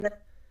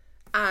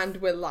And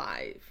we're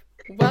live.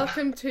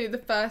 Welcome to the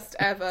first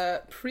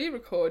ever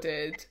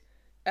pre-recorded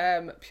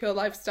Pure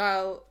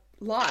Lifestyle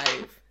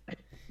Live.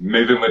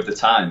 Moving with the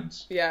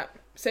times. Yeah.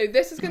 So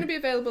this is going to be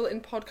available in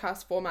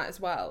podcast format as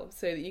well,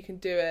 so that you can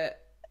do it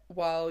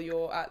while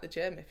you're at the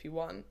gym if you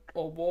want,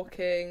 or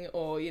walking,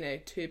 or, you know,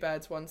 two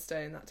birds, one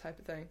stone, that type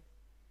of thing.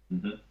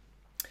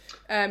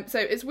 So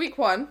it's week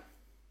 1.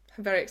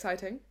 Very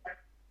exciting.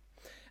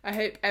 I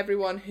hope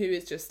everyone who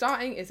is just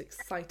starting is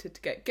excited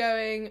to get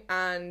going,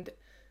 and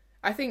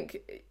I think,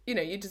 you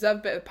know, you deserve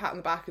a bit of a pat on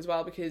the back as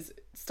well, because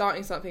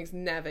starting something is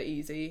never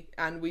easy,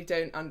 and we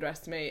don't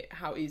underestimate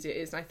how easy it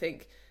is. And I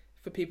think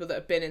for people that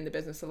have been in the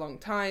business a long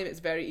time, it's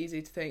very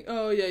easy to think,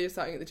 oh yeah, you're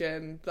starting at the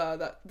gym, blah,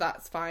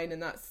 that's fine,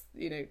 and that's,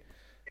 you know,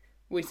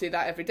 we see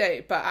that every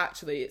day. But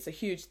actually, it's a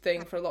huge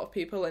thing for a lot of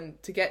people,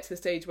 and to get to the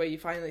stage where you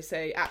finally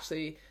say,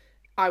 actually,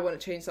 I want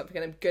to change something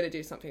and I'm going to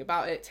do something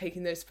about it,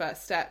 taking those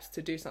first steps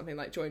to do something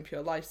like join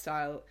Pure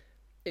Lifestyle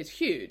is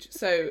huge.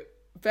 So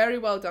very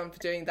well done for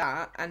doing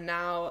that. And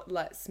now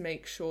let's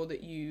make sure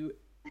that you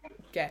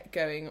get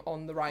going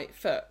on the right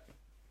foot.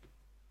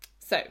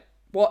 So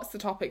what's the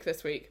topic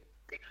this week?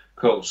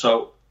 Cool.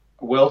 So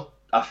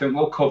I think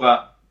we'll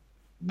cover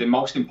the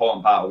most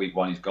important part of week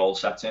 1 is goal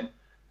setting.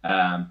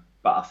 But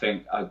I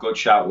think a good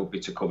shout would be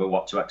to cover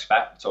what to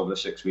expect over the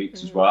 6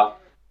 weeks as well.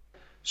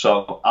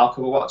 So I'll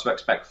cover what to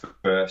expect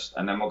first,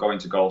 and then we'll go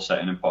into goal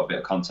setting and put a bit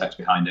of context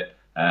behind it.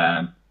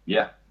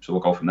 So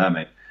we'll go from there,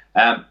 mate.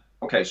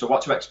 Okay, so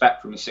what to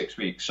expect from the 6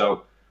 weeks.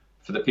 So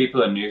for the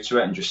people who are new to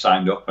it and just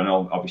signed up, I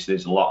know obviously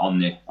there's a lot on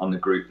the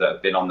group that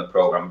have been on the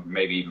program,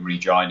 maybe even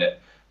rejoined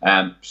it.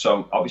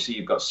 So obviously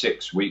you've got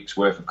 6 weeks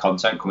worth of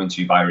content coming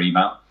to you via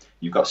email.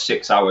 You've got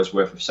 6 hours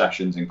worth of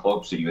sessions in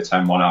clubs that you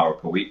attend 1 hour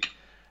per week.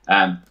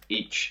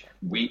 Each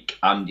week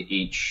and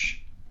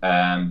each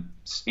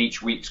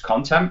week's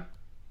content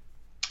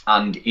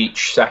and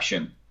each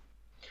session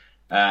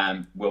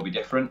will be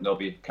different. There'll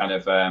be kind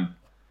of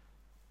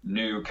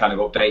new kind of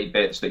updated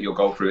bits that you'll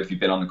go through. If you've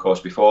been on the course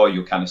before,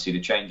 you'll kind of see the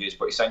changes,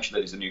 but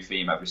essentially there's a new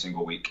theme every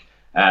single week.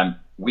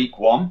 Week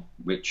 1,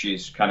 which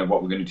is kind of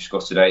what we're going to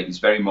discuss today, is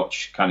very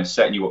much kind of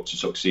setting you up to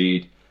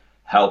succeed,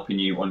 helping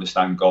you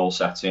understand goal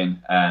setting,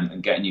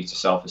 and getting you to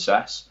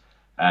self-assess,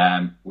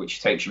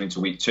 which takes you into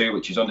week 2,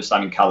 which is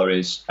understanding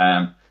calories,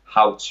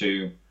 how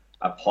to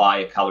apply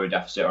a calorie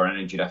deficit or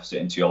energy deficit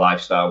into your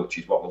lifestyle, which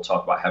is what we'll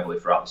talk about heavily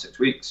throughout the 6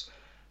 weeks.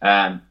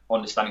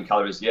 Understanding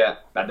calories,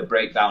 and the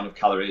breakdown of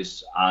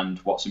calories and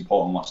what's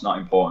important, what's not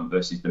important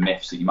versus the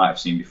myths that you might have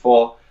seen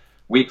before.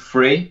 Week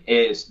 3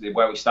 is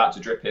where we start to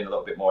drip in a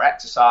little bit more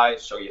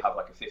exercise. So you have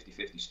like a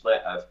 50-50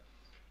 split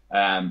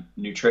of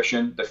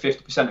nutrition. The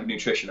 50% of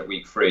nutrition at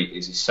week 3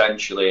 is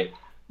essentially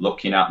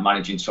looking at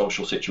managing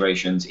social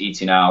situations,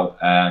 eating out,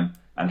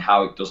 and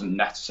how it doesn't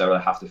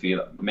necessarily have to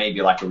feel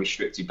maybe like a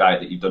restrictive diet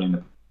that you've done in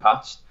the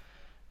past.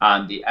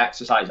 And the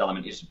exercise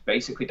element is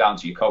basically down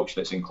to your coach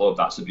that's in club.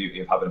 That's the beauty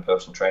of having a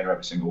personal trainer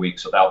every single week.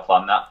 So they'll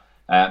plan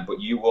that.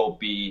 But you will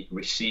be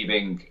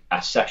receiving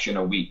a session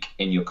a week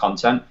in your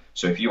content.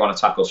 So if you want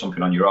to tackle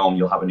something on your own,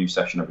 you'll have a new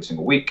session every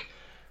single week.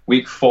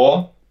 Week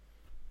 4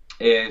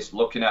 is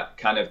looking at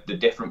kind of the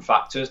different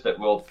factors that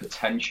will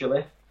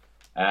potentially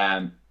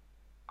can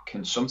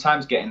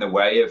sometimes get in the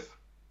way of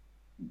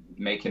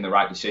making the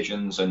right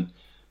decisions and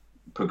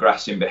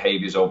progressing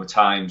behaviors over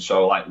time.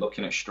 So like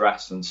looking at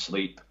stress and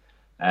sleep.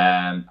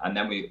 And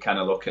then we kind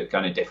of look at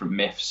kind of different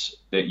myths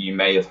that you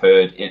may have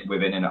heard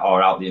within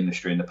or out the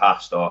industry in the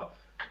past, or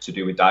to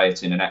do with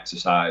dieting and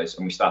exercise,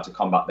 and we start to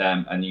combat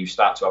them, and you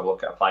start to have a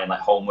look at applying like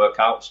home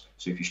workouts.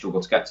 So if you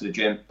struggle to get to the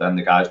gym, then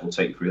the guys will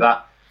take you through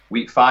that.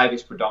 Week 5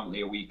 is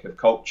predominantly a week of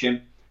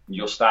coaching.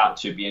 You'll start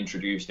to be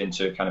introduced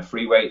into kind of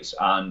free weights,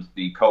 and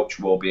the coach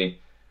will be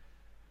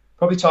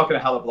probably talking a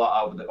hell of a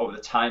lot over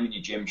the time in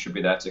your gym. Should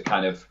be there to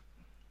kind of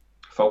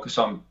focus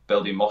on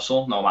building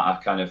muscle, no matter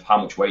kind of how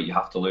much weight you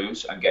have to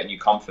lose, and getting you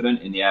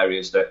confident in the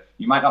areas that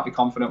you might not be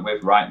confident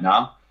with right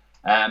now.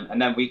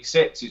 And then week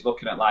 6 is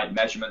looking at like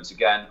measurements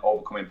again,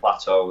 overcoming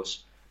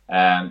plateaus,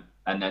 and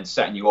then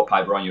setting you up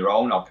either on your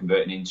own or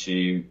converting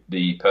into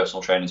the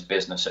personal trainer's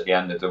business at the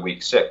end of the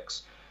week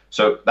 6.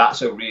 So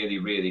that's a really,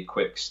 really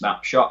quick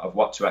snapshot of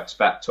what to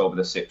expect over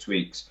the 6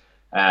 weeks.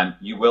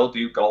 You will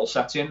do goal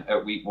setting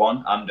at week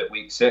 1 and at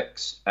week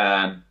 6.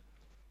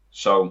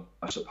 So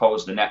I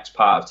suppose the next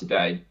part of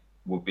today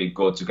would be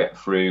good to get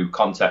through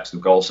context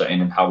of goal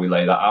setting and how we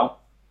lay that out.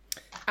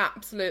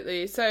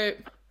 Absolutely. So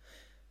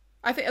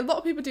I think a lot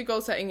of people do goal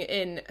setting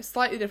in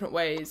slightly different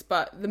ways,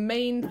 but the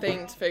main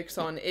thing to focus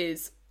on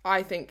is,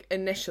 I think,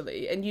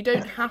 initially, and you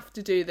don't have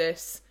to do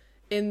this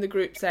in the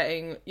group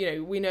setting. You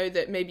know, we know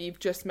that maybe you've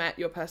just met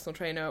your personal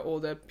trainer or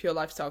the Pure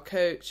Lifestyle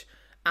coach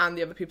and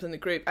the other people in the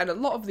group, and a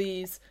lot of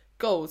these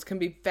goals can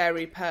be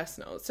very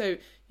personal. So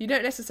you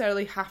don't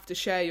necessarily have to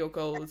share your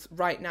goals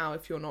right now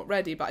if you're not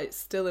ready, but it's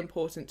still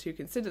important to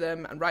consider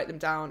them and write them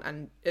down,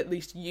 and at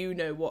least you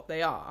know what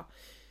they are.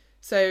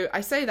 So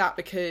I say that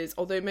because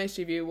although most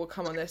of you will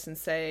come on this and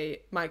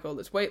say, my goal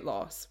is weight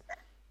loss,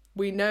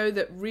 we know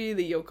that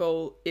really your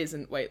goal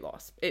isn't weight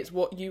loss. It's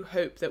what you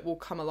hope that will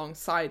come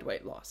alongside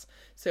weight loss.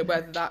 So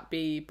whether that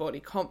be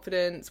body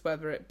confidence,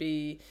 whether it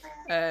be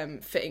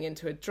fitting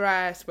into a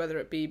dress, whether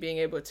it be being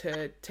able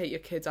to take your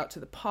kids out to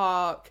the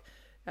park,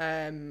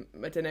 I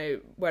don't know,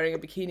 wearing a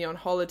bikini on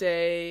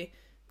holiday,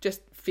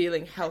 just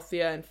feeling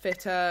healthier and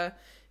fitter.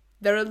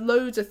 There are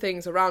loads of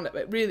things around it,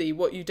 but really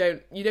what you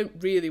don't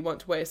really want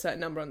to weigh a certain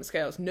number on the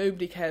scales.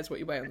 Nobody cares what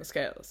you weigh on the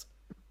scales.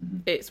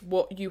 It's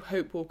what you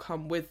hope will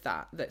come with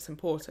that that's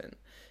important.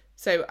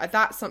 So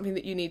that's something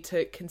that you need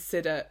to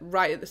consider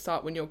right at the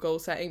start when you're goal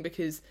setting,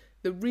 because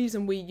the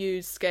reason we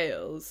use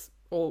scales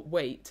or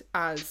weight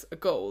as a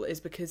goal is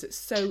because it's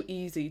so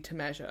easy to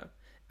measure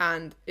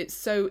and it's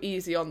so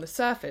easy on the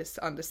surface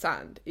to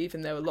understand,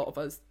 even though a lot of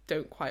us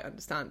don't quite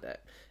understand it.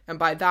 And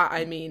by that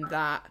I mean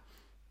that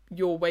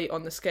your weight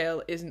on the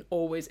scale isn't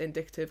always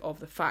indicative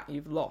of the fat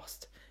you've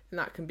lost. And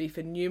that can be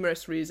for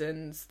numerous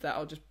reasons that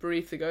I'll just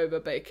briefly go over,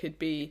 but it could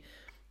be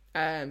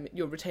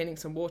you're retaining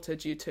some water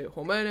due to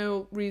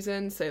hormonal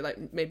reasons. So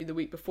like maybe the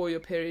week before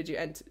your period,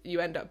 you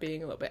end up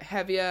being a little bit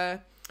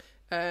heavier.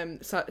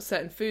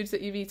 Certain foods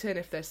that you've eaten,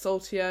 if they're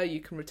saltier,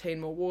 you can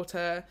retain more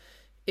water.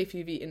 If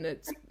you've eaten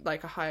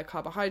like a higher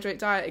carbohydrate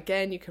diet,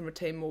 again, you can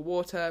retain more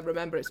water.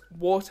 Remember, it's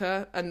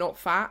water and not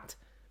fat.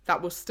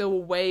 That will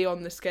still weigh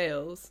on the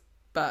scales,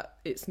 but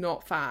it's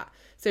not fat.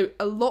 So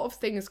a lot of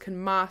things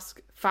can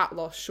mask fat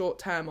loss short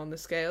term on the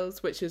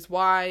scales, which is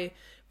why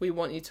we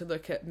want you to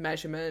look at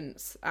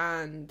measurements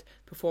and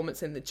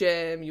performance in the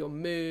gym, your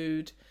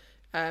mood,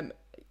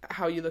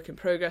 how you look in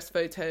progress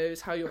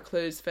photos, how your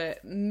clothes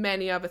fit,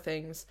 many other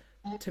things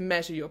to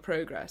measure your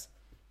progress.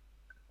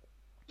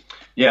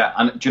 Yeah,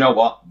 and do you know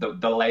what?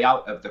 The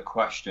layout of the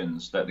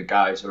questions that the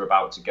guys are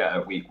about to get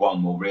at week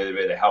one will really,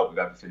 really help with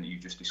everything that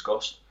you've just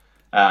discussed.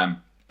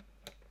 And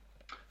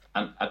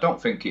I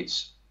don't think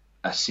it's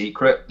a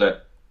secret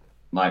that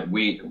like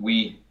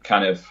we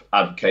kind of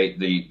advocate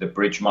the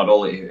bridge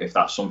model, if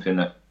that's something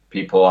that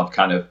people have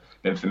kind of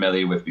been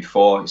familiar with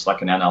before. It's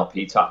like an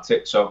NLP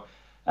tactic. So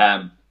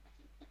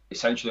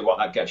essentially what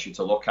that gets you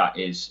to look at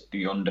is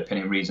the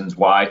underpinning reasons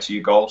why to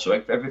your goal. So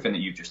everything that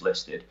you've just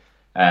listed,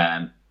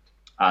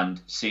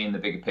 and seeing the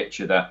bigger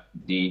picture that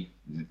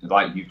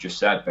like you've just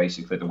said,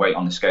 basically the weight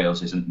on the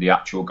scales isn't the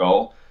actual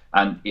goal.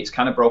 And it's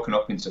kind of broken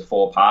up into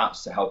 4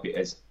 parts to help it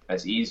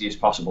as easy as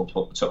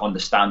possible to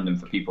understand and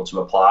for people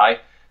to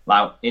apply.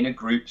 Now, in a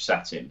group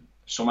setting,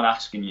 someone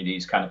asking you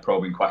these kind of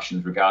probing questions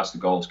with regards to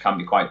goals can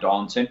be quite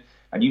daunting.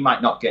 And you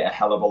might not get a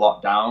hell of a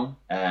lot down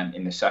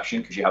in the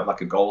session because you have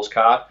like a goals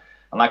card.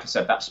 And like I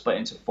said, that's split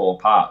into 4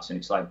 parts. And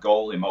it's like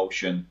goal,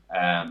 emotion,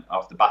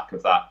 off the back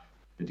of that,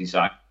 the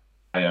desire,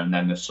 and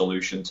then the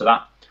solution to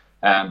that.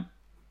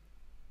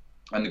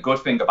 And the good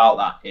thing about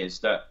that is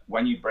that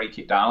when you break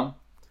it down,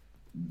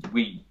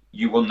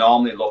 you will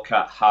normally look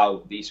at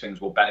how these things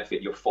will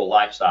benefit your full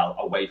lifestyle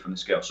away from the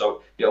scale.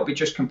 So it'll be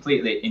just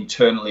completely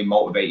internally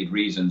motivated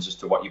reasons as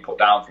to what you put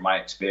down from my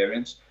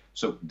experience.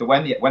 So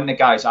when the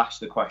guys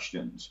ask the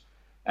questions,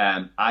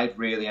 I'd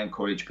really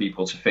encourage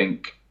people to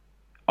think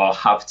or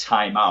have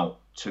time out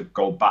to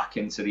go back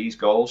into these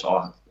goals,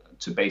 or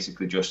to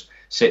basically just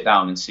sit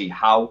down and see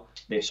how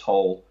this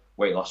whole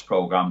weight loss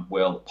program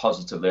will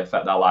positively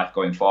affect their life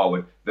going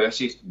forward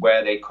versus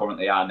where they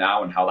currently are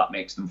now and how that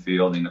makes them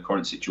feel in the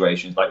current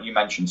situations. Like you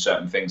mentioned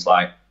certain things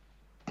like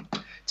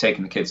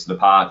taking the kids to the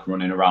park,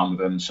 running around with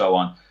them and so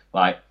on,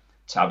 like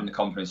having the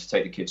confidence to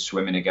take the kids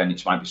swimming again.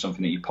 It might be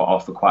something that you put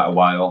off for quite a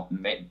while.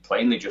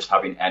 Plainly just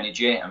having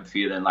energy and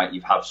feeling like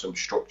you have some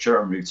structure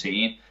and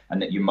routine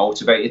and that you're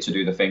motivated to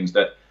do the things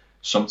that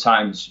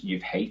sometimes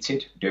you've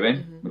hated doing,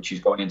 which is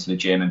going into the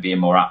gym and being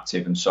more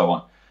active and so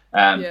on.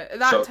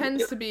 That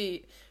tends to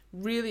be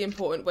really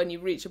important when you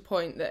reach a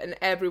point that, and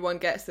everyone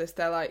gets this,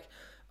 they're like,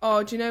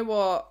 oh, do you know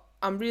what?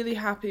 I'm really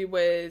happy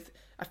with,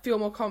 I feel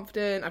more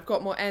confident, I've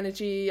got more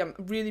energy, I'm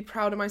really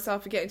proud of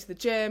myself for getting to the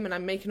gym and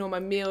I'm making all my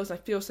meals, I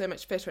feel so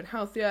much fitter and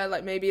healthier,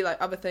 like maybe like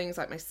other things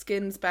like my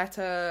skin's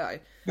better,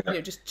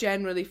 I just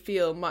generally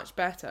feel much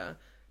better,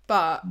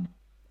 but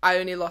I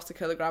only lost 1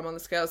 kilogram on the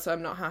scale, so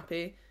I'm not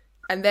happy.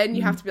 And then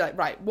you have to be like,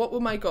 right, what were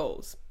my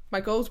goals?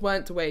 My goals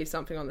weren't to weigh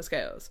something on the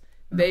scales.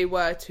 They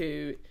were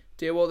to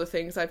do all the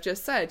things I've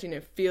just said,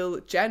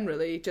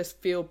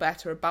 feel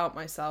better about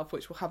myself,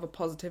 which will have a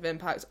positive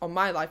impact on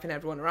my life and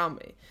everyone around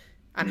me.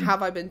 And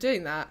have I been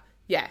doing that?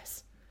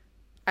 Yes.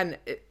 And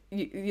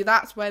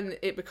that's when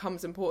it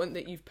becomes important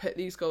that you've put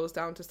these goals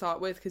down to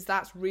start with, because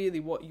that's really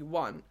what you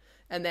want.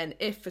 And then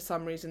if for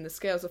some reason the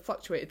scales have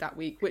fluctuated that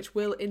week, which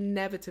will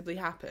inevitably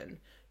happen,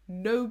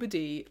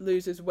 nobody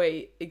loses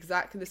weight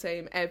exactly the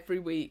same every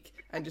week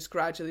and just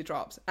gradually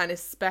drops. And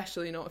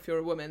especially not if you're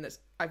a woman.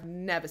 I've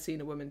never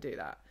seen a woman do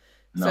that.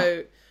 No.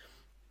 So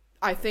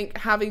I think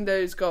having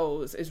those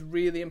goals is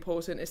really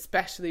important,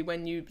 especially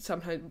when you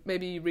sometimes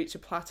maybe you reach a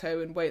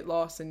plateau in weight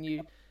loss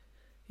and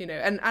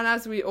and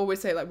as we always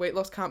say, like, weight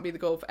loss can't be the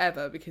goal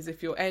forever, because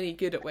if you're any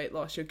good at weight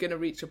loss, you're going to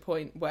reach a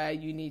point where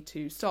you need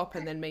to stop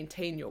and then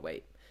maintain your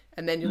weight.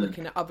 And then you're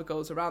looking at other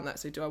goals around that.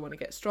 So do I want to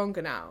get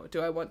stronger now?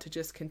 Do I want to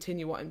just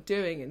continue what I'm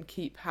doing and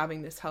keep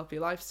having this healthy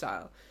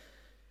lifestyle?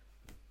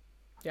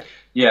 Yeah.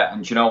 Yeah,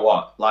 and do you know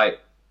what? Like,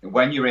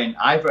 when you're in,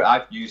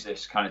 I've used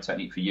this kind of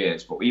technique for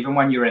years, but even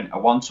when you're in a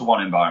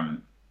one-to-one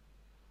environment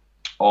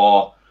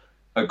or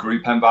a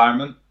group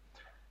environment,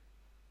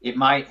 it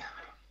might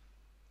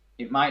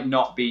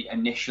not be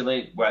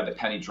initially where the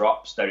penny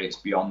drops that it's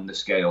beyond the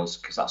scales,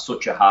 because that's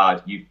such a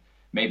hard,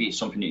 maybe it's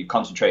something that you're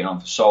concentrating on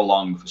for so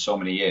long, for so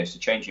many years. To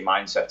change your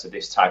mindset to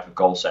this type of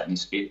goal setting,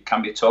 it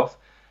can be tough.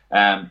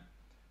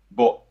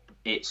 But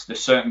it's the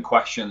certain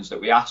questions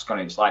that we ask on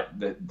it. It's like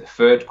the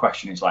third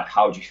question is like,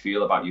 how do you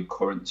feel about your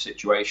current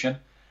situation?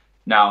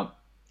 Now,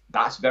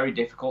 that's very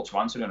difficult to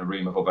answer in a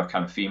room of other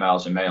kind of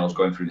females and males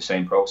going through the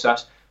same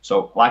process.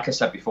 So like I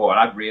said before, and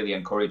I'd really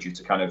encourage you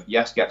to kind of,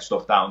 yes, get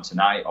stuff down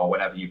tonight or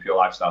whenever your pure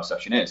lifestyle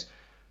session is,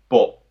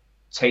 but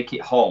take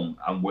it home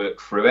and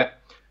work through it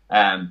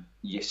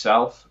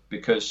yourself,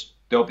 because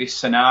there'll be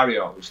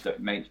scenarios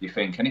that make you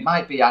think, and it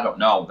might be, I don't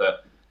know,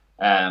 that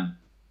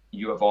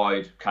you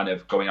avoid kind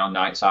of going on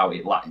nights out,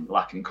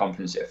 lacking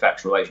confidence, it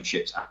affects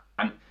relationships.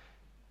 And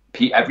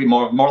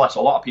more or less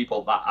a lot of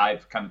people that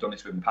I've kind of done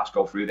this with in the past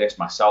go through this,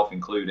 myself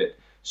included.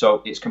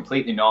 So it's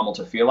completely normal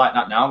to feel like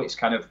that now. It's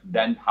kind of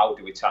then how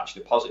do we attach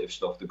the positive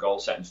stuff, the goal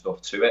setting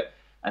stuff to it?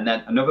 And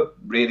then another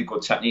really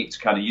good technique to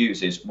kind of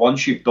use is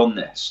once you've done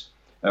this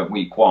at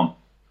week one,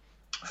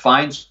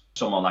 find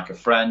someone like a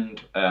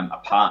friend, a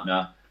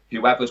partner,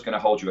 whoever's going to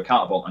hold you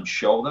accountable, and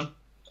show them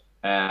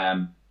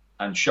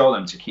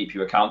to keep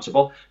you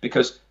accountable.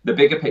 Because the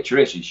bigger picture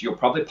is you'll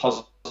probably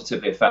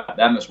positively affect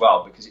them as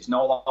well, because it's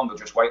no longer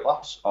just weight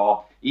loss.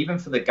 Or even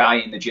for the guy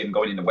in the gym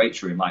going in the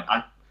weight room, like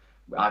I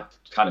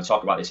kind of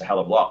talk about this a hell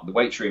of a lot. The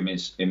weight room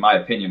is, in my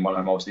opinion, one of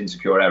the most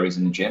insecure areas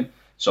in the gym.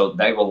 So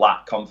they will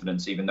lack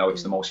confidence, even though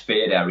it's the most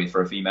feared area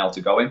for a female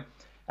to go in.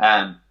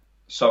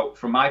 So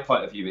from my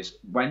point of view is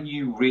when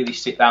you really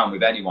sit down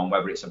with anyone,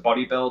 whether it's a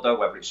bodybuilder,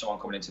 whether it's someone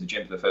coming into the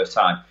gym for the first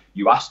time,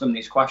 you ask them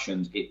these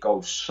questions, it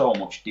goes so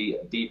much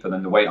deeper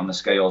than the weight on the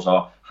scales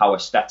or how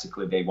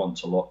aesthetically they want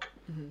to look.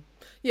 Mm-hmm.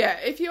 Yeah,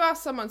 if you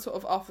ask someone sort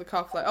of off the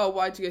cuff, like, oh,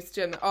 why do you go to the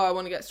gym? Oh, I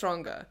want to get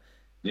stronger.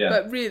 Yeah.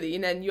 But really,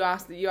 and then you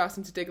ask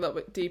them to dig a little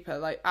bit deeper,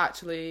 like,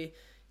 actually,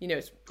 you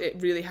know,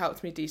 it really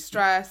helps me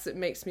de-stress. It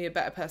makes me a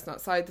better person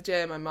outside the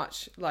gym. I'm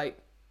much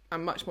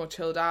more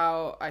chilled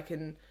out. I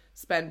can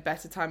spend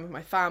better time with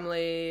my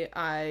family.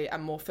 I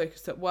am more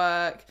focused at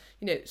work.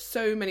 You know,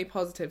 so many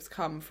positives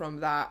come from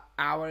that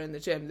hour in the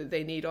gym that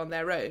they need on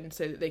their own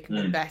so that they can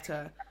be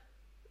better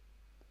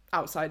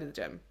outside of the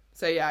gym.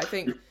 So yeah, I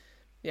think,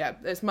 yeah,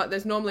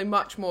 there's normally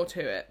much more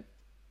to it.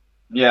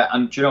 Yeah,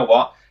 and do you know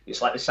what?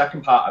 It's like the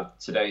second part of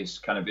today's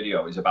kind of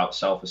video is about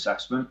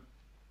self-assessment.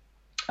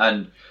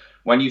 And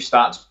when you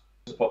start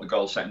to put the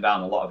goal setting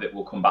down, a lot of it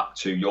will come back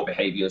to your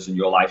behaviors and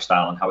your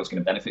lifestyle and how it's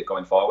going to benefit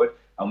going forward.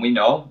 And we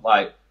know,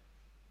 like,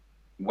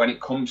 when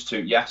it comes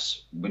to,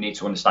 yes, we need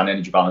to understand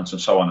energy balance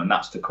and so on, and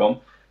that's to come.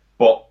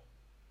 But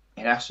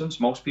in essence,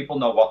 most people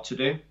know what to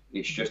do.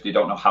 It's just they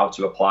don't know how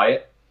to apply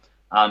it.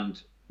 And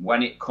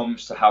when it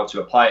comes to how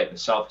to apply it, the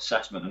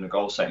self-assessment and the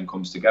goal setting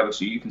comes together.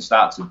 So you can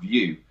start to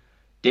view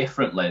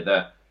differently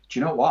that, do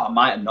you know what? I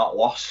might have not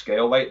lost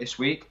scale weight this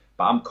week,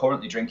 but I'm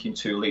currently drinking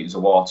 2 litres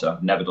of water.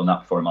 I've never done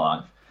that before in my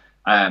life.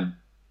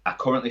 I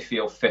currently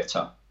feel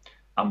fitter.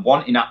 I'm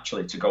wanting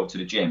actually to go to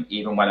the gym,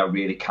 even when I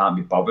really can't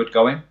be bothered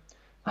going.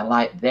 And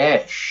like, they're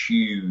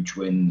huge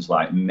wins,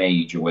 like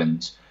major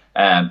wins.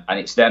 And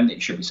it's them that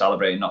you should be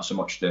celebrating, not so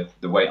much the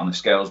weight on the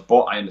scales.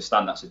 But I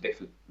understand that's a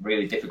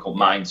really difficult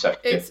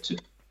mindset.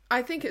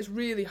 I think it's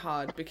really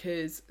hard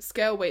because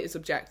scale weight is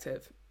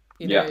objective.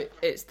 You know,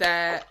 it's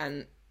there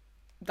and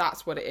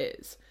that's what it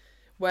is.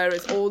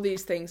 Whereas all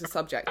these things are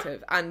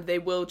subjective and they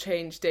will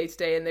change day to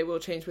day and they will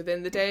change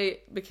within the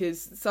day,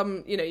 because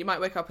some, you know, you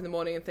might wake up in the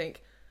morning and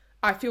think,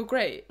 I feel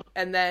great.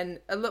 And then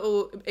a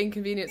little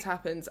inconvenience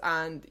happens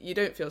and you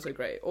don't feel so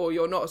great, or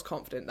you're not as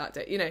confident that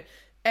day. You know,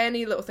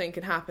 any little thing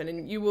can happen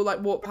and you will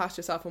like walk past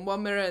yourself in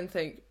one mirror and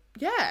think,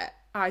 yeah,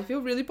 I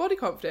feel really body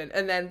confident.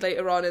 And then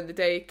later on in the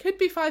day, could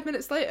be 5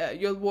 minutes later,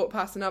 you'll walk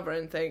past another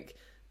and think,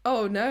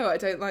 oh no, I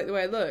don't like the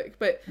way I look.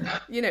 But,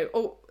 you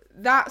know,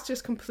 that's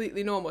just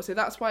completely normal. So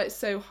that's why it's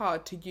so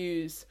hard to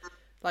use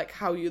like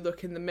how you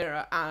look in the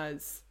mirror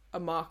as a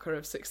marker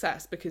of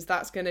success, because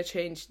that's going to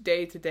change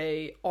day to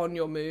day on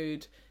your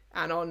mood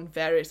and on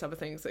various other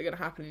things that are going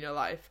to happen in your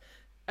life.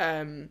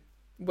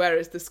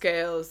 Whereas the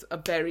scales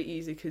are very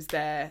easy because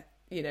they're,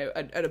 you know,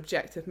 an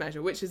objective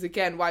measure, which is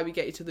again why we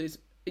get you to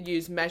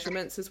use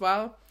measurements as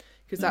well,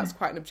 because that's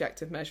quite an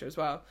objective measure as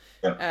well.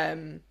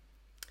 And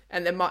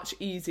they're much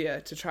easier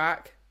to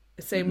track.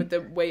 Same with the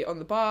weight on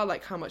the bar,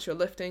 like how much you're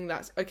lifting.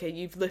 That's okay,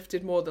 you've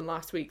lifted more than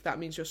last week, that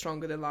means you're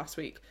stronger than last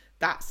week.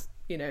 That's,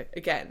 you know,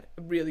 again,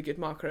 a really good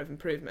marker of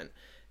improvement.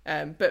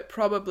 But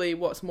probably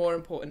what's more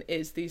important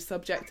is these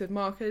subjective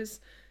markers.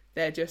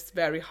 They're just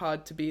very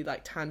hard to be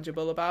like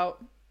tangible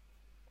about.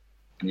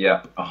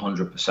 Yeah,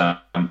 100%.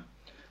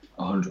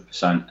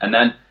 100%. And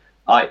then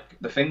like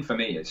the thing for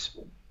me is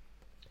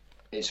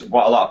it's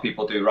what a lot of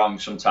people do wrong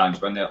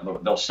sometimes when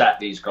they'll set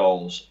these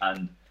goals,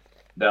 and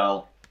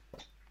they'll,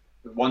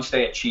 once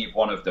they achieve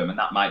one of them, and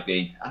that might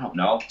be, I don't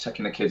know,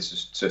 taking the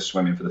kids to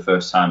swimming for the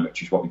first time,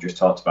 which is what we just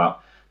talked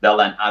about, they'll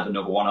then add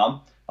another one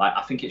on. Like,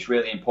 I think it's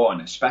really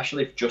important,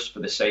 especially if just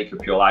for the sake of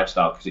Pure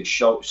Lifestyle, because it's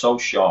so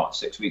short,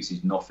 6 weeks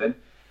is nothing,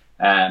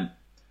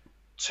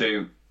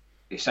 to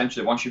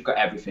essentially, once you've got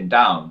everything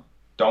down,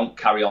 don't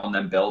carry on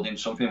then building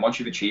something. Once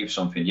you've achieved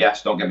something,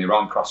 yes, don't get me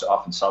wrong, cross it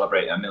off and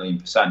celebrate it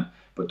 1,000,000%,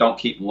 but don't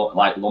keep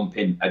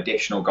lumping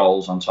additional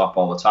goals on top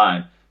all the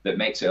time. That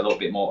makes it a little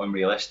bit more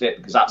unrealistic,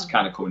 because that's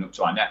kind of coming up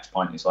to our next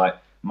point. It's like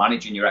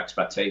managing your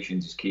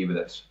expectations is key with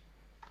this.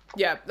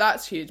 Yeah,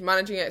 that's huge.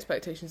 Managing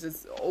expectations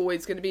is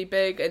always going to be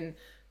big, and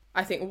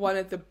I think one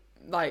of the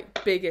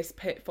biggest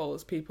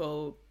pitfalls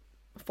people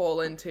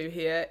fall into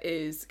here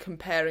is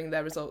comparing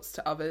their results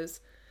to others.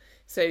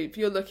 So if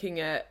you're looking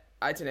at,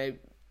 I don't know,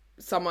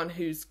 someone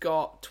who's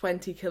got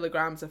 20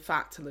 kilograms of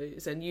fat to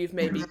lose and you've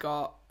maybe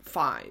got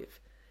 5,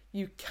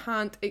 you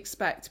can't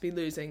expect to be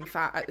losing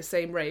fat at the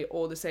same rate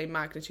or the same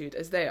magnitude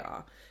as they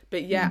are.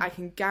 But yeah, I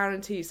can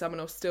guarantee someone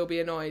will still be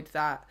annoyed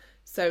that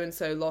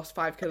so-and-so lost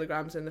 5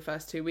 kilograms in the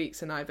first 2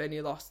 weeks and I've only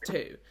lost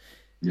 2.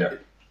 Yeah.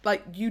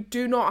 Like, you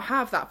do not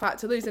have that fat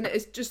to lose. And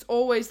it's just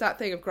always that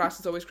thing of grass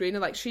is always greener.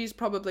 Like, she's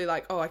probably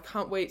like, oh, I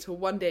can't wait till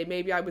one day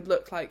maybe I would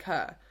look like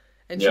her.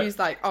 And she's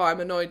like, oh, I'm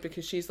annoyed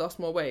because she's lost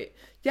more weight.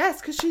 Yes,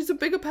 because she's a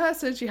bigger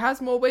person. She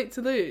has more weight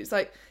to lose.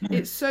 Like,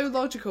 it's so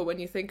logical when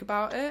you think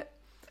about it.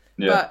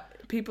 Yeah.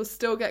 But people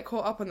still get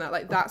caught up on that.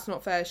 Like, that's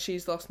not fair.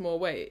 She's lost more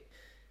weight.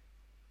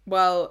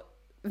 Well,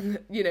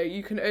 you know,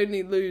 you can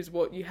only lose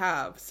what you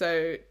have.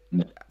 So,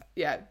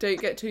 yeah,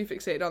 don't get too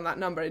fixated on that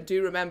number. And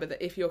do remember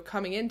that if you're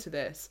coming into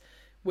this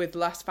with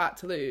less fat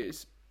to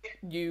lose,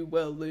 you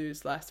will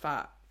lose less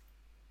fat.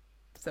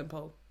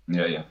 Simple.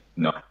 Yeah.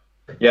 No.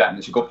 Yeah, and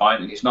it's a good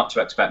point. And it's not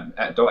to expect,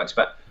 don't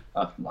expect,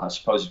 I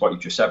suppose is what you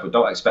just said, but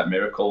don't expect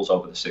miracles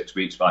over the 6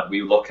 weeks. Like,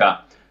 we look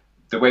at,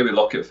 the way we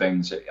look at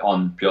things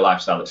on Pure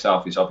Lifestyle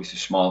itself is obviously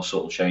small,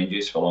 subtle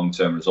changes for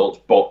long-term results.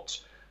 But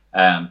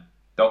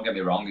don't get me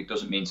wrong, it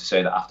doesn't mean to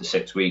say that after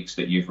 6 weeks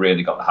that you've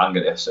really got the hang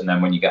of this. And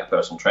then when you get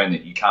personal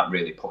training, you can't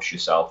really push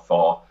yourself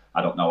for,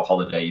 I don't know, a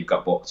holiday you've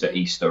got booked at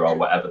Easter or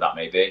whatever that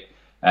may be.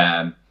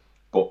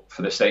 But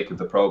for the sake of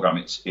the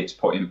program, it's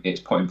put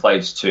in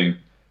place to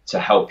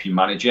help you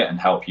manage it and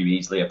help you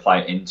easily apply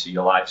it into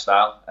your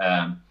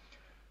lifestyle.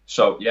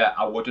 So yeah,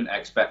 I wouldn't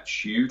expect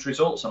huge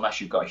results unless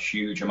you've got a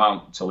huge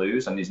amount to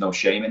lose, and there's no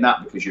shame in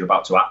that because you're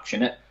about to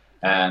action it.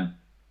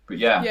 But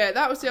yeah,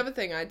 that was the other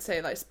thing I'd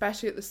say. Like,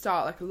 especially at the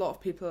start, like, a lot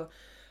of people,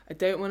 I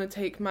don't want to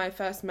take my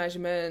first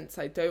measurements.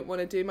 I don't want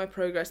to do my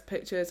progress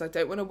pictures. I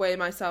don't want to weigh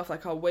myself.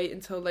 Like, I'll wait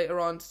until later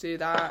on to do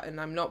that,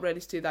 and I'm not ready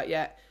to do that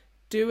yet.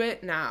 Do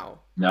it now.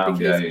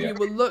 Because you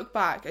will look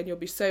back and you'll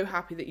be so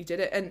happy that you did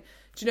it. And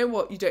do you know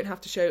what? You don't have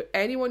to show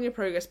anyone your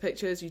progress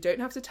pictures. You don't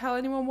have to tell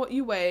anyone what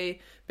you weigh.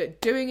 But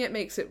doing it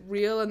makes it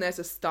real, and there's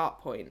a start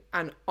point.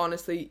 And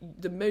honestly,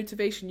 the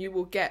motivation you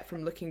will get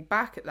from looking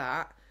back at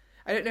that.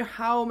 I don't know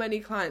how many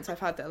clients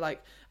I've had that are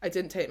like, I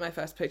didn't take my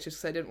first pictures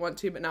because I didn't want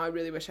to, but now I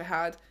really wish I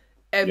had.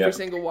 Every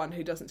single one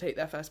who doesn't take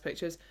their first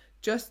pictures,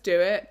 just do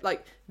it.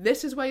 Like,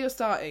 this is where you're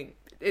starting.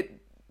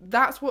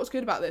 That's what's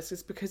good about this,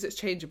 is because it's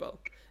changeable.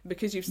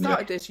 Because you've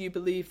started this, you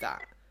believe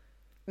that.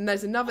 And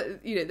there's another,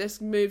 you know,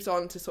 this moves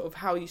on to sort of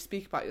how you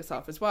speak about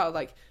yourself as well.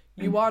 Like,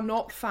 you are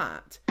not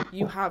fat.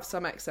 You have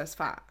some excess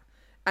fat.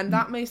 And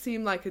that may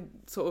seem like a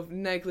sort of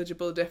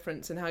negligible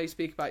difference in how you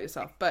speak about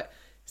yourself. But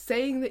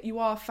saying that you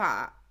are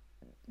fat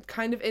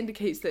kind of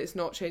indicates that it's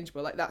not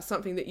changeable. Like, that's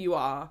something that you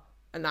are,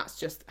 and that's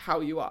just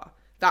how you are.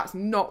 That's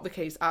not the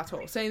case at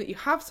all. Saying that you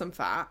have some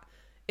fat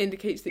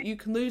indicates that you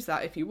can lose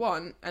that if you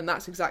want, and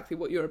that's exactly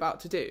what you're about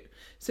to do.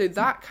 So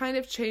that kind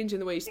of change in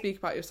the way you speak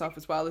about yourself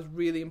as well is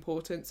really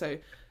important. So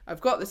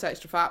I've got this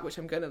extra fat, which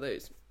I'm going to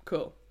lose.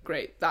 Cool.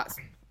 Great. That's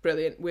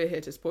brilliant. We're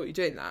here to support you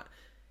doing that.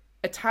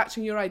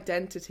 Attaching your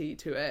identity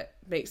to it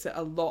makes it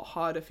a lot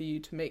harder for you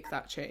to make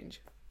that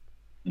change.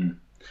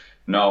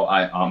 No,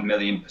 I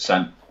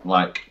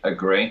 1,000,000%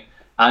 agree.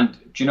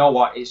 And do you know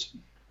what? It's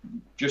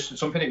just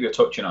something that you're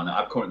touching on.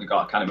 I've currently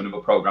got kind of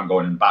another program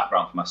going in the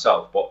background for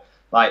myself, but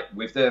like,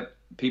 with the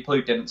people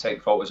who didn't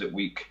take photos at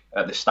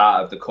the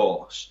start of the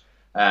course,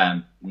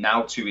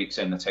 now 2 weeks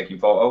in, they're taking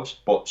photos,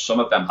 but some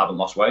of them haven't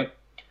lost weight.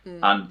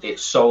 And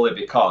it's solely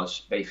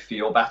because they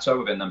feel better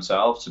within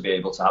themselves to be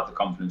able to have the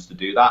confidence to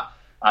do that.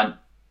 And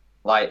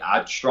like,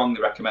 I'd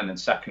strongly recommend and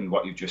second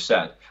what you've just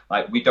said.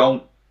 Like, we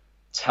don't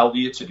tell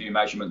you to do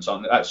measurements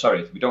on,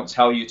 we don't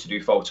tell you to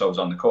do photos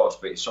on the course,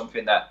 but it's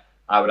something that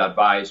I would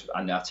advise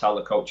and I tell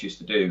the coaches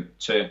to do,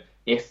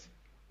 if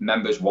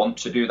members want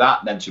to do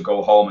that, then to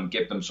go home and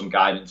give them some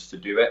guidance to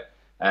do it,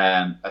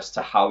 as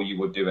to how you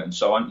would do it and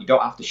so on. You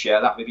don't have to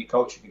share that with your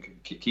coach. You can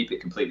keep it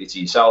completely to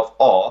yourself,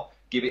 or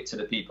give it to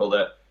the people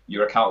that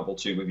you're accountable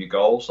to with your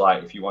goals,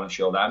 like if you want to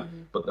show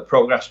them. But the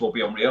progress will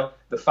be unreal.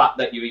 The fact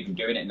that you're even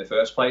doing it in the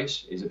first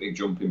place is a big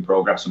jump in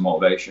progress and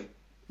motivation.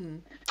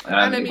 And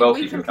I mean,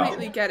 we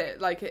completely get it.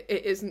 Like, it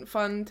isn't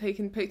fun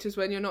taking pictures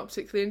when you're not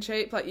particularly in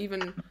shape. Like,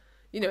 even,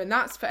 and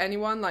that's for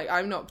anyone. Like,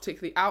 I'm not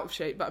particularly out of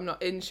shape, but I'm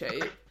not in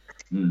shape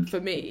for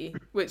me,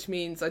 which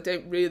means I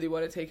don't really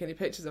want to take any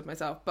pictures of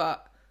myself.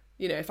 But,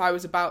 if I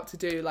was about to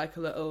do like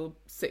a little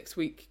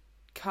 6-week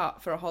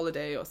cut for a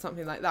holiday or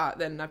something like that,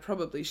 then I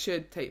probably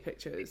should take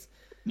pictures.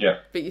 Yeah.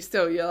 But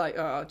you're like,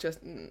 oh,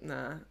 just,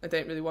 nah, I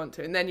don't really want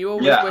to. And then you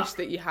always wish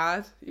that you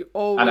had. You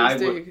always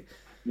do.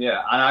 And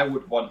I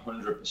would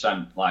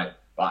 100% like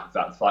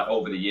that. Like,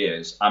 over the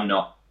years, I'm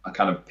not a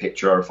kind of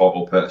picture or a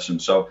photo person.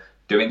 So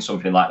doing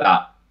something like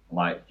that,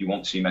 like, you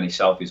won't see many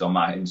selfies on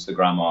my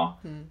Instagram or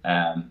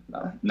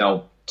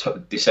no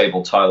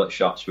disabled toilet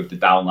shots with the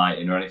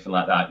downlighting or anything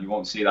like that. You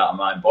won't see that on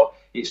mine. But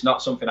it's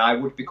not something I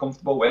would be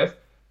comfortable with.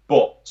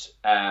 But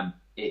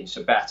it's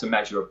a better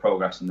measure of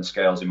progress than the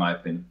scales, in my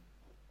opinion.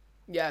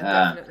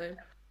 Yeah, definitely.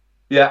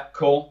 Yeah,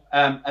 cool.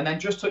 And then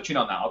just touching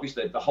on that,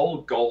 obviously, the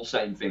whole goal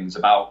setting thing's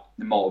about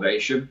the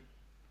motivation.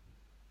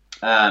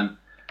 And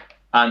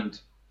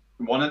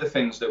one of the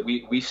things that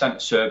we sent a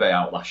survey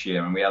out last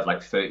year, and we had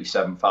like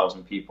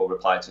 37,000 people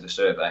reply to the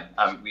survey.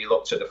 And we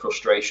looked at the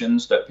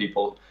frustrations that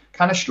people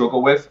kind of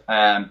struggle with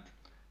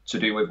to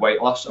do with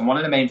weight loss. And one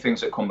of the main things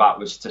that come back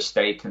was to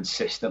stay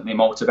consistently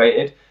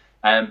motivated.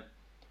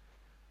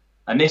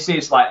 And this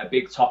is like a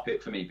big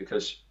topic for me,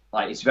 because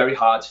like, it's very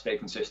hard to stay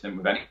consistent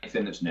with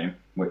anything that's new,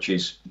 which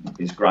is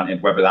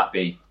granted, whether that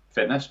be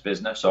fitness,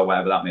 business, or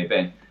whatever that may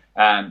be.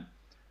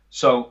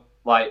 So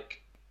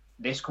like,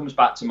 this comes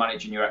back to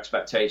managing your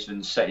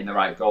expectations, setting the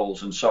right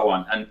goals, and so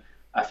on. And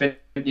I think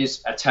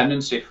there's a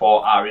tendency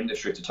for our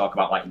industry to talk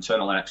about like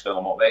internal and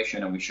external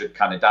motivation, and we should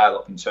kind of dial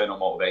up internal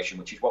motivation,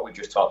 which is what we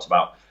just talked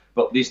about.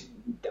 But there's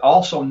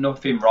also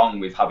nothing wrong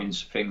with having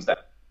things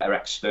that are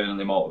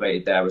externally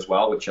motivated there as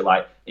well, which are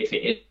like, if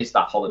it is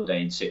that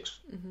holiday in 6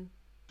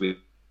 weeks,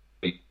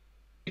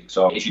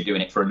 so if you're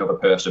doing it for another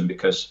person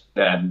because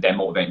they're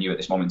motivating you at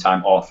this moment in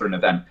time, or for an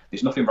event,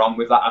 there's nothing wrong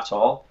with that at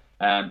all.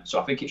 So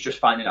I think it's just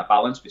finding a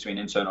balance between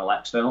internal and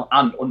external,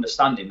 and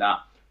understanding that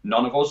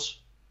none of us,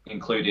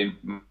 including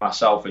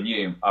myself and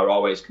you, are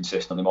always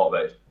consistently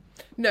motivated.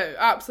 No,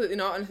 absolutely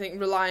not. And I think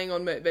relying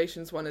on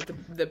motivation is one of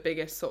the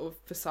biggest sort of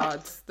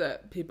facades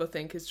that people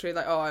think is true.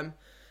 Like,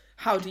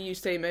 how do you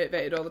stay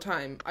motivated all the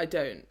time? I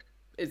don't,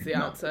 is the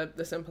answer,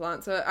 the simple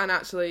answer. And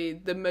actually,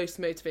 the most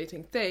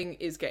motivating thing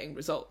is getting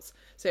results.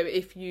 So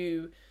if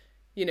you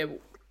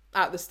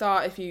at the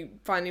start, if you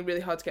find it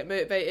really hard to get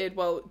motivated,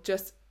 well,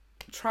 just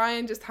try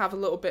and just have a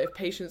little bit of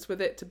patience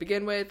with it to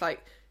begin with.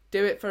 Like,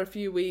 do it for a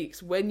few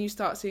weeks. When you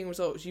start seeing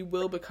results, you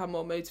will become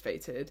more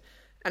motivated.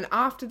 And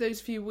after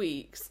those few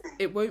weeks,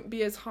 it won't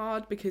be as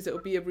hard, because it'll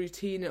be a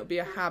routine, it'll be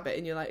a habit,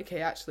 and you're like, okay,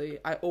 actually,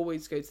 I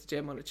always go to the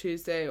gym on a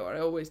Tuesday, or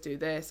I always do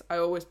this, I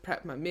always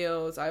prep my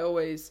meals, I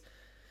always,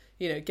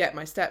 get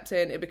my steps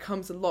in. It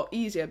becomes a lot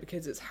easier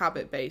because it's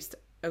habit-based,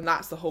 and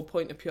that's the whole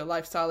point of Pure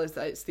Lifestyle, is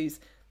that it's these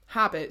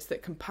habits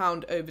that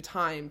compound over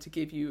time to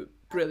give you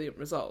brilliant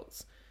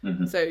results.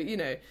 Mm-hmm. So,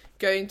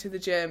 going to the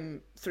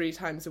gym 3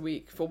 times a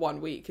week for 1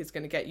 week is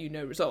going to get you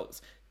no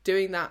results.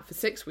 Doing that for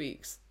 6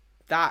 weeks,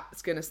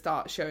 that's going to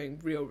start showing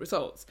real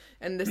results.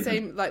 And the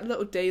same, like,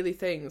 little daily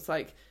things,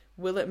 like,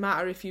 will it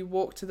matter if you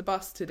walk to the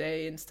bus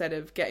today instead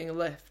of getting a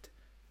lift?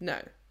 No.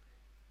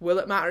 Will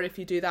it matter if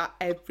you do that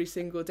every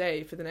single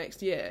day for the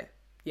next year?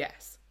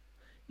 Yes.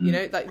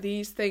 Like,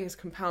 these things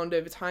compound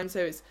over time.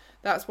 So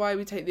that's why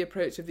we take the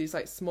approach of these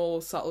like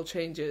small, subtle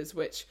changes,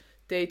 which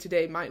day to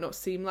day might not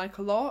seem like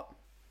a lot,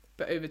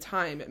 but over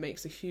time it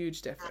makes a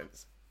huge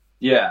difference.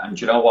 Yeah, and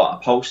do you know what? A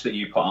post that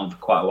you put on for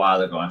quite a while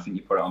ago, I think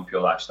you put it on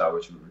Pure Lifestyle,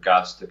 which with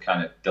regards to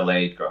kind of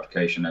delayed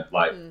gratification of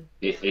like,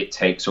 it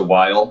takes a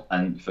while.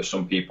 And for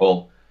some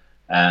people,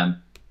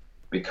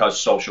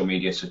 because social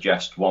media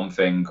suggests one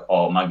thing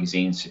or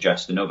magazines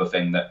suggest another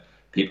thing, that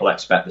people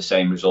expect the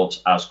same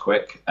results as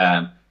quick.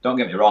 Don't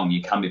get me wrong,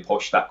 you can be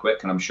pushed that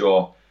quick. And I'm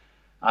sure,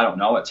 I don't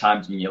know, at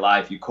times in your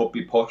life you could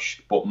be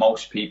pushed, but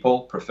most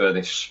people prefer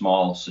this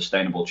small,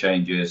 sustainable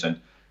changes and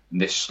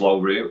this slow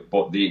route.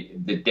 But the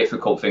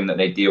difficult thing that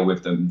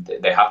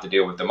they have to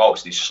deal with the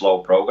most is slow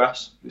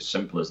progress. As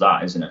simple as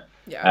that, isn't it?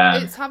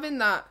 Yeah, it's having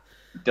that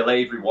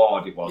delayed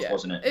reward,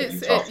 wasn't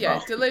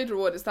it? Delayed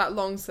reward. It's that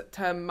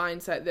long-term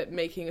mindset that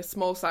making a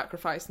small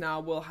sacrifice now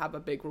will have a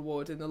big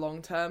reward in the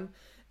long term.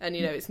 And,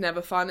 it's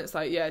never fun. It's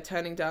like,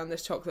 turning down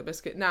this chocolate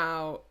biscuit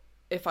now,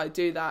 if I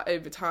do that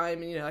over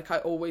time, and, like I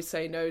always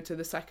say no to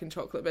the second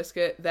chocolate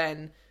biscuit,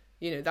 then,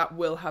 that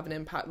will have an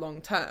impact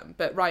long term.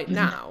 But right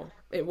now,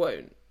 it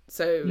won't.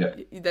 So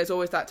there's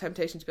always that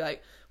temptation to be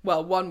like,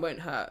 well, one won't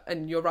hurt.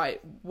 And you're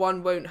right,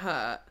 one won't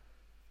hurt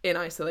in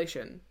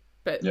isolation.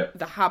 But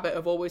the habit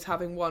of always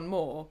having one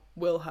more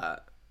will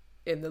hurt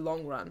in the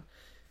long run.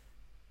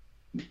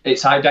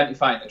 It's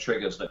identifying the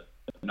triggers that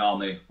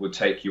normally would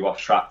take you off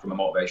track from a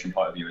motivation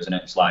point of view, isn't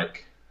it? It's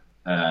like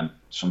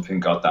something,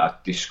 that I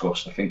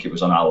discussed, I think it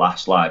was on our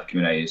last live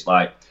Q&A, is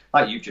like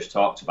you've just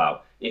talked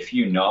about, if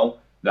you know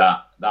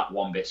that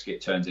one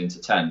biscuit turns into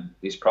 10,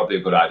 it's probably a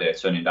good idea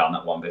turning down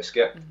that one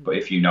biscuit. Mm-hmm. But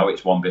if you know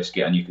it's one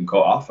biscuit and you can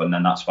cut off, and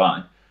then that's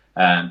fine.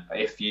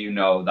 If you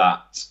know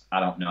that, I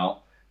don't know,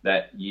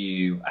 that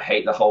I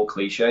hate the whole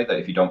cliche that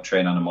if you don't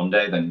train on a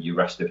Monday, then your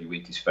rest of your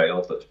week is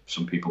failed, that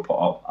some people put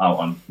out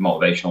on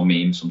motivational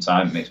memes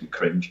sometimes. It makes me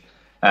cringe.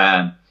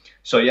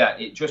 So yeah,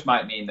 it just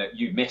might mean that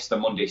you missed the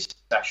Monday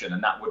session,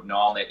 and that would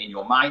normally in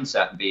your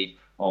mindset be,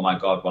 oh my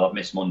God, well, I've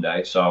missed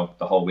Monday, so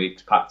the whole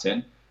week's packed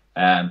in.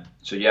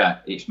 So yeah,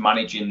 it's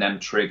managing them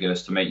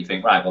triggers to make you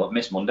think, right, well, I've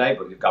missed Monday,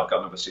 but I've got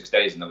another 6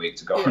 days in the week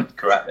to go and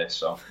correct this.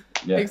 So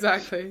yeah.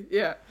 Exactly.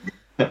 Yeah.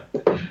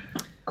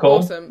 Cool.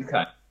 Awesome.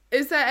 Okay.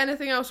 Is there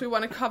anything else we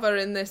want to cover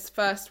in this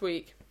first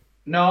week?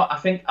 No, I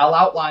think I'll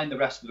outline the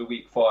rest of the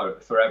week for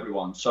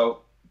everyone.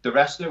 So the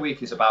rest of the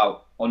week is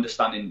about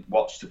understanding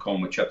what's to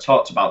come, which I've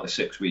talked about the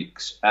 6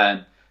 weeks.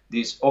 And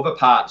there's other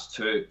parts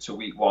to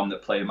week one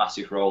that play a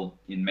massive role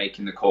in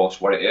making the course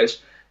what it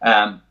is.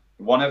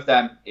 One of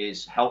them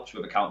is helps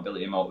with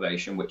accountability and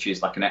motivation, which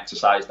is like an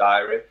exercise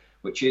diary,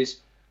 which is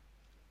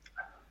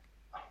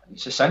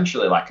it's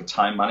essentially like a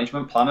time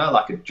management planner,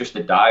 like just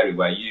a diary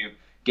where you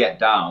get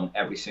down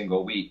every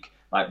single week.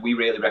 Like we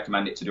really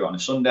recommend it to do it on a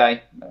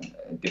Sunday.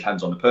 It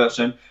depends on the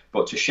person,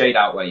 but to shade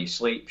out where you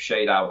sleep,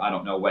 shade out, I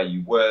don't know, where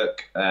you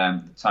work,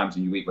 the times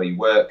in your week where you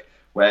work,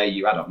 where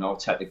you, I don't know,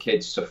 take the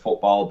kids to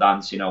football,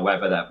 dancing, or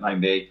whatever that might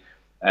be.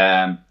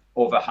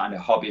 Other kind of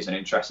hobbies and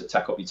interests that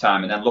take up your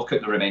time, and then look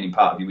at the remaining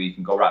part of your week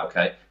and go, right,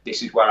 okay,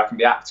 this is where I can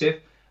be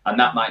active. And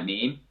that might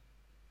mean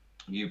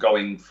you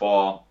going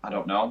for, I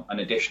don't know, an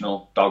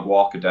additional dog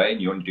walk a day,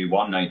 and you only do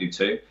one, now you do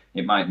two.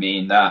 It might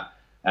mean that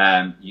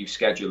you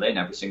schedule in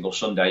every single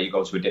Sunday, you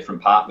go to a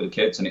different park with the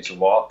kids and it's a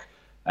walk,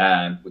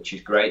 which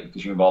is great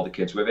because you involve the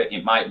kids with it.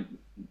 It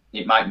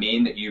might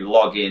mean that you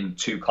log in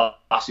 2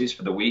 classes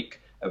for the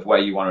week of where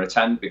you want to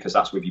attend, because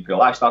that's with your Pure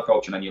Lifestyle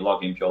coach, and then you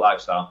log in Pure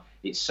Lifestyle.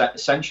 It's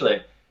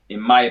essentially, in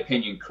my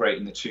opinion,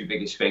 creating the 2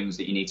 biggest things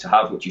that you need to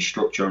have, which is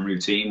structure and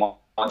routine.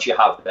 Once you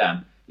have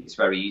them, it's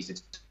very easy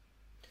to.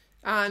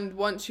 And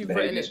once you've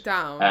written it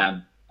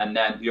down. And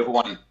then the other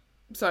one is.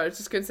 Sorry, I was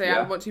just going to say,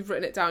 and once you've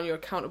written it down, you're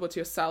accountable to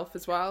yourself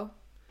as well.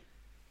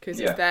 Because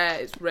it's there,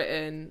 it's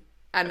written.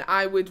 And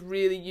I would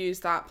really use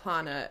that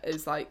planner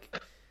as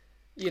like,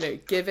 you know,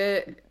 give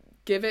it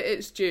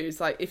its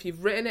dues. Like if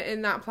you've written it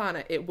in that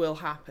planner, it will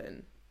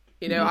happen.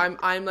 You know,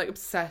 I'm like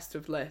obsessed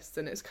with lists,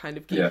 and it's kind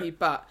of geeky,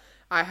 but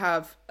I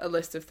have a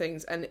list of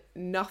things, and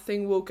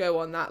nothing will go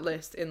on that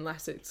list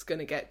unless it's going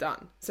to get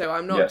done. So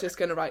I'm not just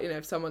going to write, you know,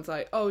 if someone's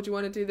like, oh, do you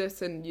want to do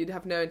this? And you'd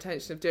have no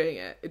intention of doing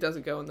it. It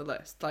doesn't go on the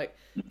list. Like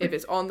if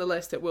it's on the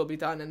list, it will be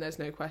done, and there's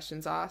no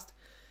questions asked.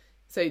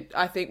 So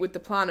I think with the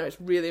planner,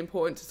 it's really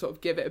important to sort of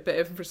give it a bit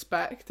of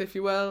respect, if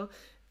you will.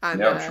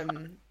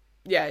 And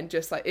and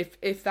just like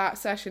if that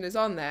session is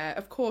on there,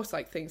 of course,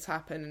 like things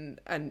happen,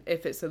 and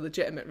if it's a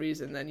legitimate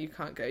reason, then you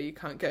can't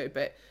go.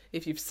 But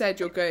if you've said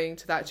you're going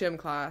to that gym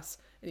class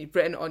and you've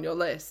written it on your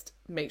list,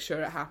 make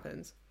sure it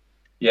happens.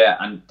 Yeah,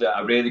 and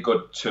a really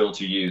good tool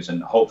to use,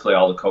 and hopefully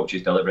all the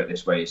coaches deliver it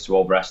this way, is to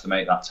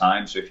overestimate that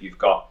time. So if you've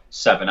got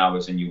 7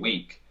 hours in your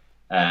week,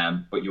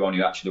 but you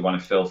only actually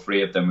want to fill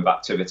 3 of them with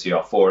activity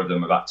or 4 of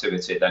them with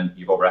activity, then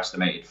you've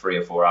overestimated 3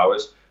 or 4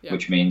 hours. Yeah.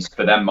 Which means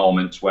for them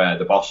moments where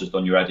the boss has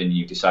done your head in,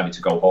 you've decided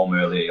to go home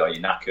early, or you're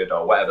knackered,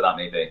 or whatever that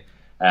may be,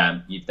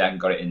 you've then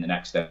got it in the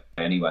next day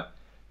anyway.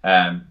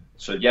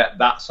 So yeah,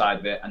 that side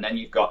of it. And then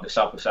you've got the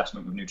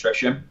self-assessment with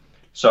nutrition.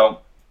 So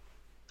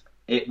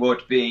it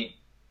would be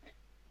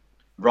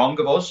wrong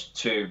of us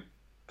to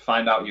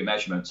find out your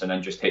measurements and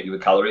then just hit you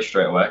with calories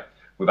straight away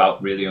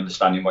without really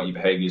understanding what your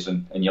behaviours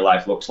and your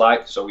life looks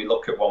like. So we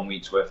look at 1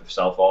 week's worth of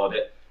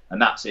self-audit,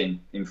 and that's in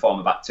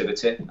form of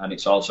activity, and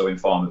it's also in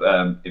form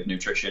of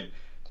nutrition.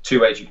 The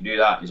 2 ways you can do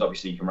that is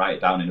obviously you can write it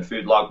down in a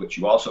food log, which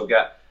you also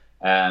get,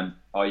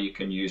 or you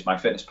can use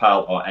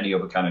MyFitnessPal or any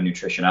other kind of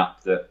nutrition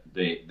app that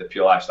the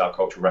Pure Lifestyle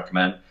coach will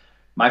recommend.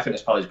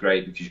 MyFitnessPal is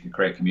great because you can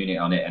create community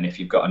on it, and if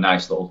you've got a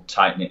nice little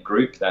tight-knit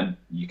group, then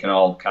you can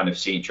all kind of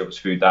see each other's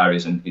food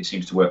diaries, and it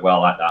seems to work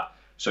well like that.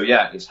 So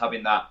yeah, it's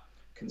having that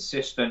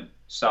consistent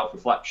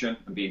self-reflection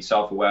and being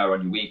self-aware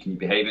on your week and your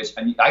behaviours.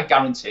 And I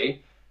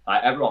guarantee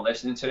everyone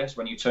listening to this,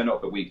 when you turn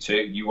up at week 2,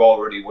 you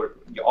already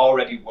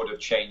would have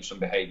changed some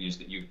behaviours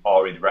that you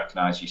already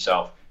recognise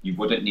yourself. You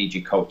wouldn't need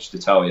your coach to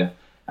tell you.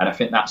 And I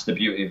think that's the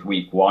beauty of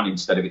week 1,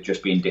 instead of it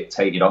just being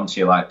dictated onto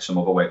you like some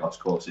other weight loss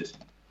courses.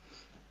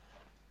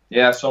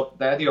 Yeah, so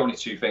they're the only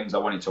 2 things I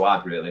wanted to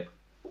add, really.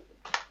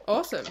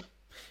 Awesome.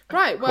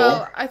 Right,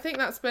 well, cool. I think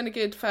that's been a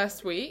good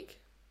first week.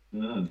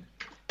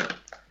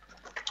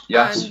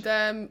 Yes.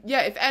 And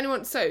if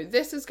anyone, so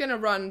this is going to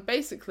run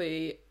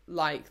basically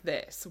like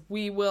this.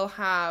 We will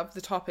have the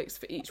topics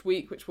for each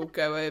week, which we'll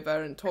go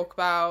over and talk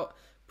about,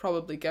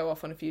 probably go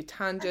off on a few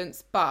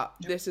tangents, but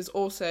this is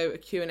also a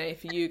Q&A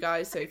for you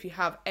guys. So if you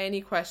have any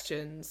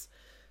questions,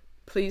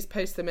 please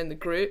post them in the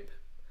group,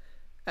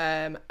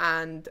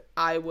 and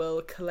I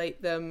will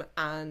collate them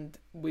and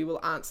we will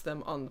answer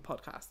them on the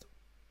podcast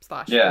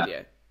 /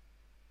 video.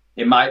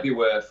 It might be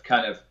worth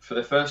kind of, for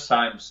the first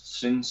time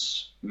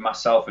since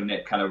myself and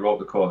Nick kind of wrote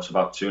the course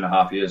about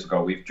 2.5 years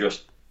ago, we've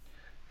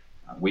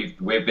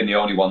been the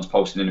only ones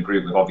posting in the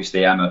group with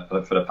obviously Emma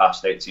for the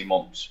past 18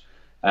 months.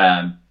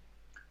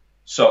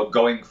 So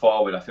going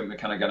forward, I think we're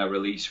kind of going to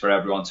release for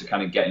everyone to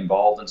kind of get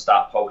involved and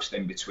start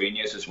posting between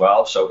you as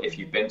well. So if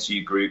you've been to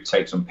your group,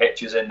 take some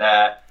pictures in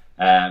there,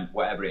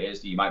 whatever it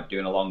is that you might be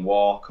doing, a long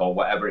walk or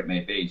whatever it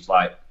may be. It's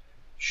like,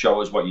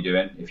 show us what you're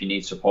doing. If you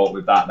need support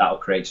with that, that'll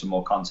create some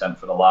more content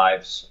for the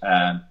lives.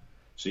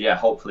 So yeah,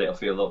 hopefully it'll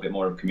feel a little bit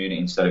more of a community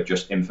instead of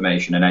just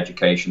information and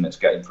education that's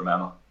getting from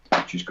Emma,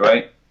 which is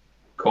great.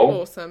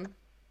 Cool. Awesome.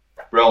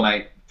 Real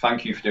mate,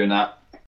 thank you for doing that.